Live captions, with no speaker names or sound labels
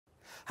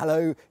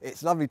Hello,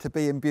 it's lovely to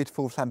be in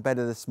beautiful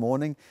Llanbedr this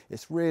morning.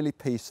 It's really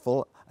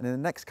peaceful, and in the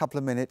next couple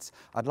of minutes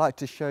I'd like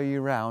to show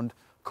you around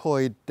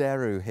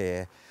Llanbedr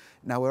here.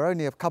 Now we're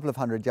only a couple of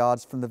hundred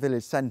yards from the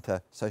village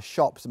centre, so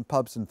shops and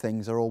pubs and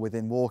things are all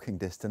within walking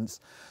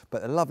distance.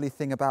 But the lovely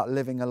thing about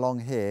living along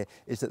here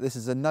is that this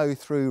is a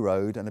no-through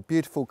road, and a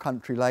beautiful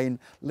country lane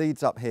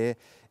leads up here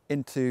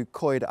into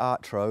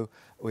Llanbedr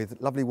with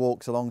lovely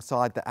walks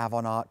alongside the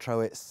Avon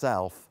Artro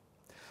itself.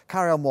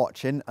 Carry on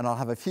watching and I'll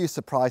have a few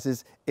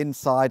surprises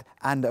inside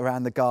and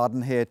around the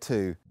garden here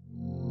too.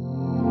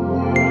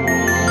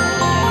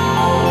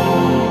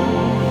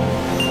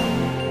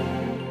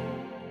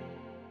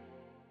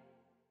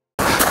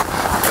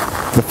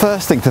 The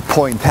first thing to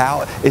point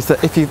out is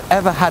that if you've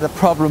ever had a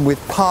problem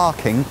with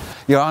parking,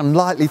 you're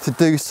unlikely to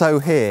do so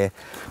here,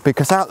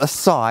 because out the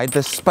side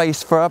there's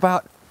space for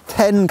about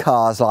 10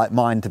 cars like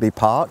mine to be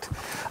parked,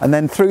 and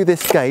then through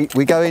this gate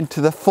we go into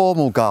the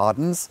formal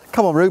gardens.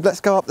 Come on Rube, let's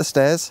go up the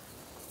stairs.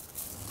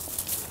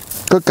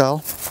 Good girl.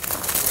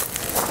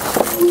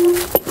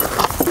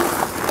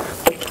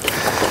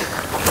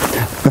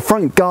 The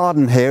front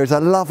garden here is a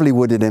lovely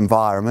wooded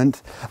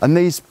environment, and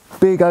these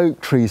big oak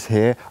trees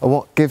here are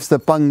what gives the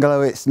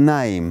bungalow its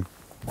name.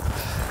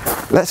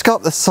 Let's go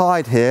up the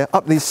side here,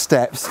 up these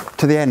steps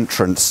to the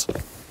entrance.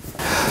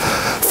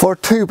 For a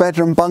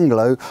two-bedroom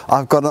bungalow,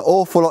 I've got an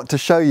awful lot to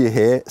show you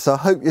here, so I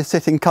hope you're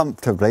sitting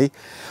comfortably.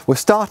 We'll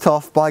start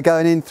off by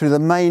going in through the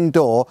main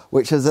door,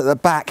 which is at the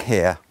back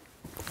here.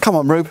 Come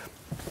on, Rube.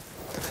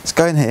 Let's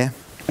go in here.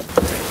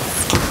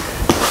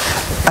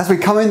 As we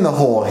come in the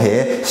hall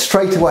here,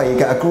 straight away you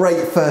get a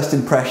great first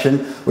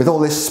impression with all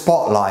this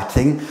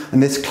spotlighting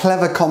and this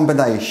clever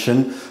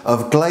combination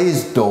of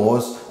glazed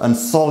doors and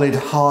solid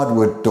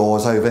hardwood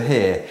doors over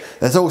here.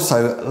 There's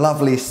also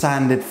lovely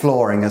sanded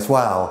flooring as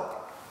well.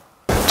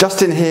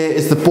 Just in here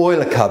is the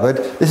boiler cupboard.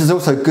 This is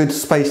also good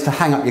space to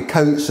hang up your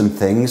coats and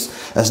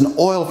things. There's an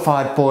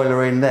oil-fired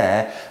boiler in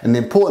there, and the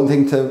important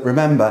thing to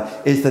remember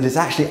is that it's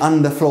actually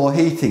underfloor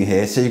heating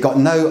here, so you've got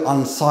no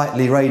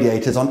unsightly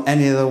radiators on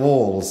any of the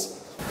walls.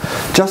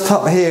 Just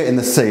up here in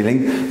the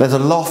ceiling there's a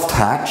loft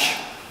hatch,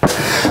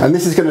 and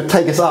this is going to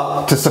take us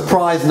up to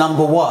surprise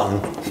number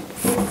one.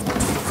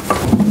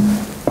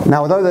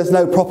 Now, although there's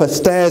no proper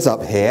stairs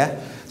up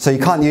here, so you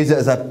can't use it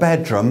as a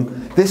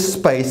bedroom, this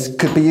space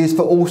could be used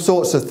for all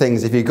sorts of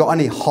things. If you've got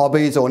any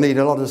hobbies or need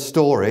a lot of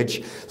storage,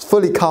 it's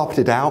fully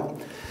carpeted out.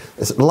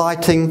 There's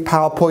lighting,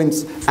 power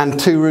points and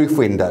two roof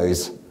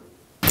windows.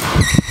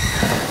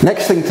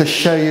 Next thing to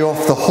show you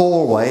off the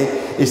hallway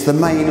is the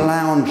main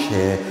lounge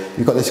here.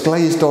 You've got this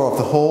glazed door off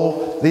the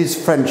hall.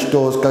 These French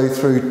doors go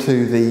through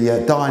to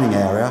the dining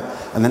area,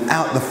 and then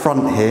out the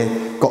front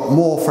here, got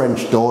more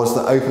French doors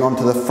that open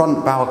onto the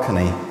front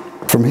balcony.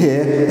 From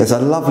here, there's a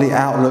lovely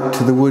outlook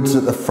to the woods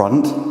at the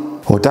front,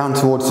 or down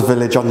towards the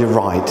village on your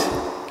right.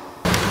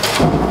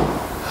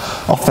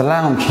 Off the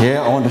lounge here,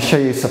 I want to show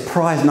you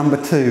surprise number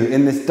two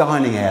in this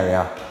dining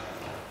area.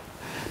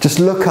 Just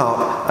look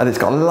up, and it's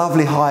got a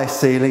lovely high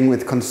ceiling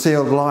with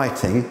concealed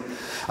lighting,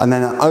 and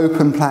then an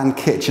open plan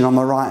kitchen on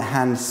the right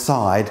hand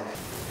side.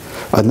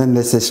 And then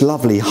there's this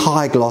lovely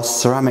high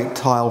gloss ceramic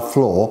tile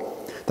floor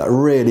that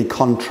really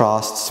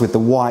contrasts with the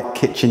white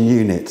kitchen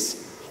units.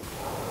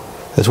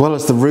 As well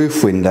as the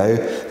roof window,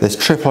 there's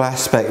triple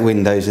aspect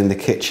windows in the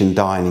kitchen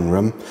dining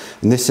room,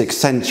 and this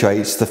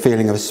accentuates the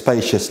feeling of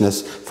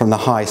spaciousness from the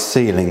high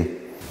ceiling.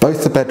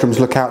 Both the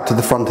bedrooms look out to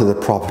the front of the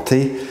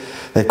property.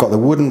 They've got the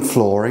wooden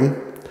flooring,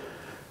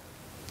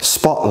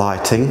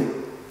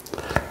 spotlighting,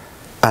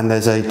 and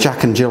there's a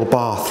Jack and Jill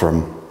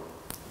bathroom.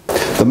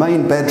 The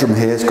main bedroom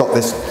here has got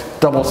this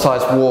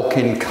double-sized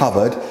walk-in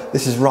cupboard.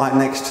 This is right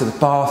next to the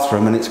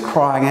bathroom, and it's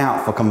crying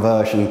out for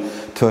conversion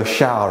to a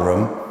shower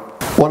room.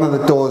 One of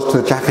the doors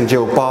to the Jack and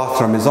Jill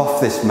bathroom is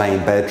off this main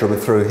bedroom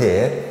through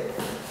here.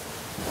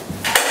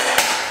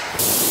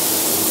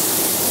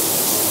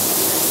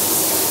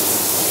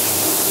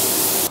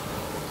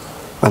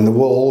 And the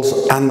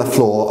walls and the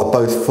floor are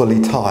both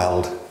fully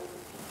tiled.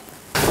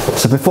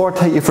 So before I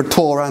take you for a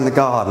tour around the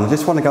garden, I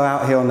just want to go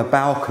out here on the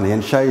balcony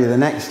and show you the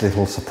next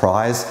little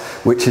surprise,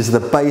 which is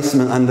the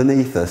basement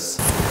underneath us.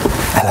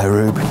 Hello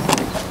Rube.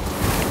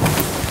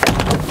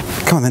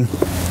 Come on then.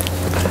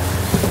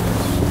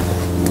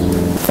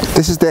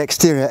 This is the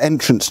exterior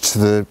entrance to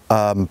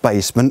the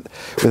basement,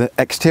 with an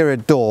exterior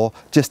door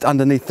just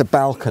underneath the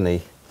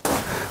balcony.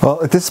 Well,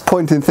 the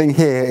disappointing thing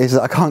here is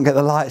that I can't get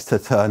the lights to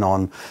turn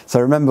on. So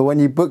remember, when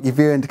you book your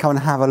viewing to come and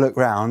have a look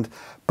round,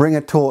 bring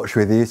a torch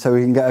with you so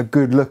we can get a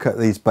good look at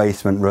these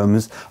basement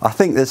rooms. I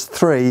think there's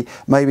 3,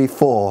 maybe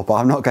 4, but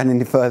I'm not going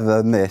any further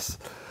than this.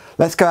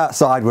 Let's go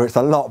outside where it's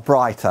a lot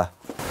brighter.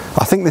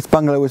 I think this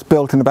bungalow was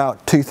built in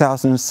about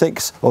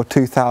 2006 or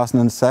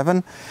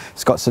 2007.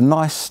 It's got some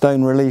nice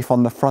stone relief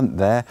on the front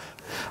there.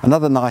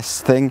 Another nice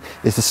thing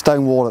is the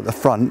stone wall at the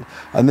front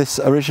and this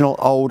original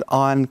old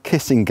iron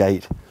kissing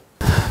gate.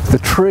 The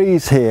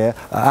trees here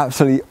are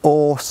absolutely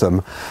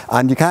awesome,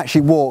 and you can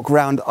actually walk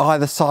round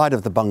either side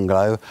of the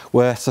bungalow,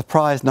 where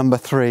surprise number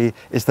 3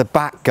 is the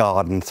back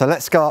garden. So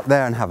let's go up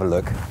there and have a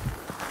look.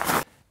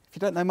 If you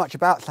If you don't know much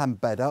about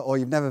Llanbedr or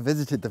you've never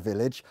visited the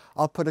village,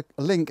 I'll put a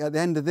link at the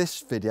end of this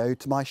video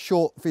to my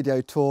short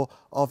video tour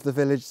of the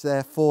village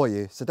there for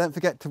you. So don't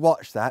forget to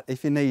watch that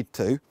if you need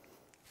to.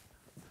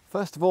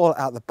 First of all,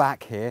 out the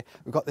back here,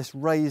 we've got this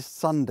raised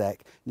sun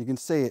deck. You can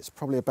see it's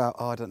probably about,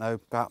 oh, I don't know,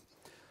 about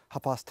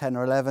 10:30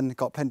 or 11.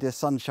 Got plenty of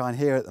sunshine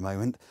here at the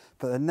moment.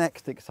 But the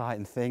next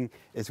exciting thing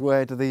is,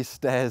 where do these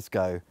stairs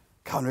go?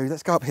 Come on, Ruby,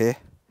 let's go up here.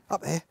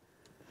 Up there.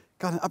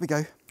 Go on, up we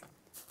go.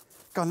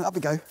 Go on, up we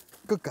go.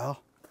 Good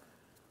girl.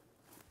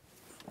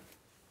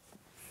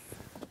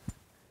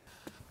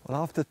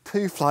 Well, after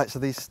 2 flights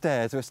of these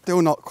stairs, we're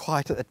still not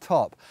quite at the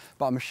top,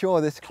 but I'm sure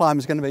this climb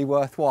is going to be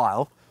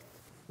worthwhile.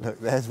 Look,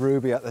 there's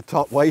Ruby at the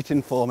top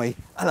waiting for me.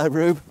 Hello,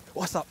 Rube.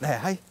 What's up there,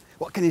 hey?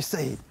 What can you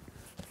see?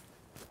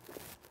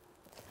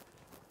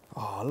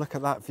 Oh, look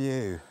at that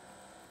view.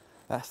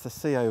 That's the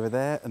sea over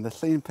there and the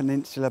Llyn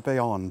Peninsula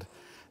beyond.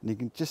 And you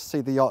can just see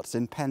the yachts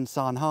in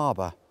Pensan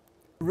Harbour.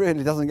 It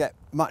really doesn't get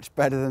much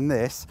better than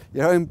this.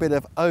 Your own bit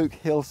of oak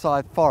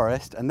hillside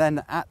forest, and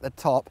then at the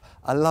top,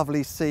 a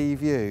lovely sea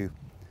view.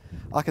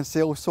 I can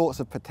see all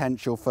sorts of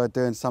potential for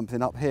doing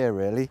something up here,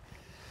 really.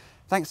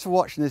 Thanks for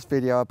watching this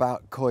video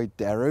about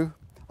Llanbedr.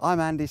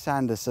 I'm Andy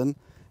Sanderson.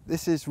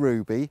 This is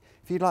Ruby.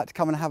 If you'd like to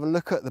come and have a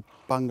look at the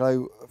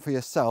bungalow for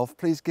yourself,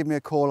 please give me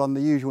a call on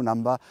the usual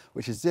number,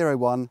 which is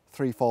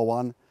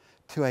 01341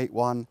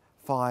 281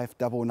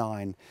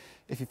 599.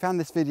 If you found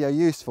this video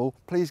useful,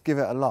 please give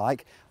it a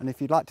like, and if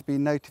you'd like to be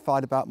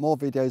notified about more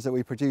videos that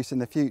we produce in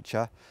the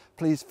future,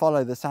 please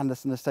follow the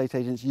Sanderson Estate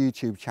Agents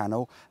YouTube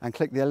channel and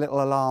click the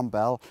little alarm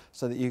bell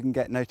so that you can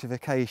get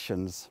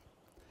notifications.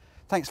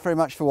 Thanks very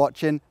much for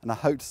watching, and I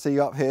hope to see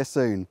you up here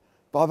soon.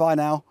 Bye bye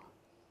now.